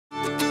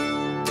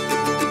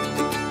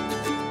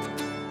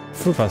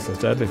Food festival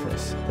is deadly for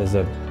us. There's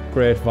a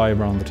great vibe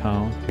around the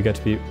town. We get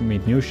to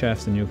meet new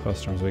chefs and new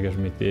customers. We get to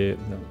meet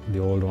the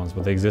old ones,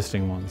 but the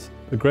existing ones.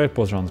 A great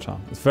buzz around the town.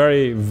 It's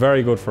very,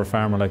 very good for a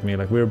farmer like me.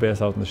 Like, we're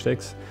based out in the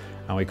sticks,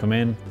 and we come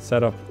in,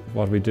 set up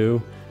what we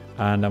do,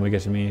 and then we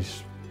get to meet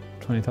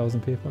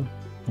 20,000 people,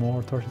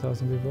 more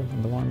 30,000 people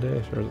in the one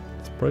day.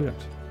 It's brilliant,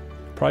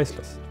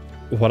 priceless.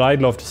 What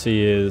I'd love to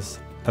see is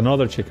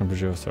another chicken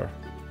producer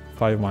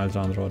 5 miles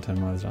down the road, 10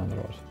 miles down the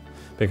road.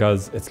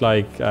 Because it's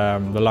like the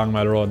Long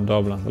Mile Road in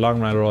Dublin. The Long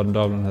Mile Road in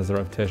Dublin has a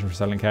reputation for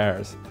selling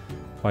cars.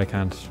 Why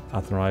can't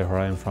Athenry, where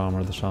I'm from,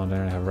 or the Sean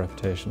area have a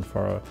reputation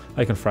for,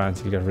 like in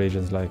France, you get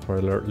regions like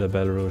where Le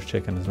Bel Rouge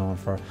chicken is known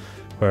for,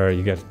 where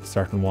you get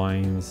certain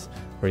wines,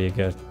 where you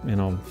get, you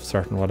know,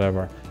 certain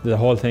whatever. The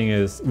whole thing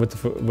is,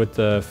 with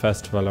the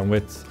festival and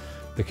with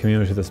the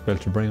community that's built,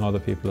 to bring other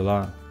people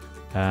along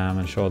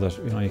and show that,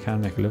 you know, you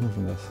can make a living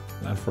from this.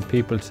 And for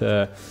people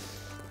to,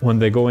 when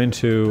they go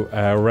into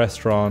a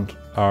restaurant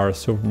or a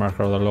supermarket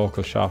or their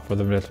local shop, where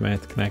they'll be able to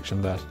make the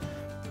connection that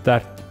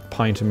that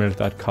pint of milk,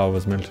 that cow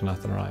was milked in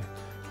Athenry,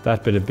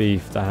 that bit of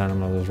beef, that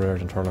animal was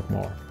reared in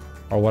Turlockmore,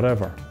 or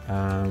whatever.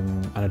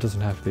 And it doesn't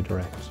have to be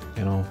direct,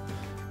 you know.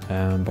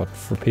 But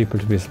for people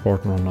to be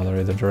supporting one another,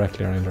 either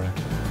directly or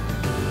indirectly.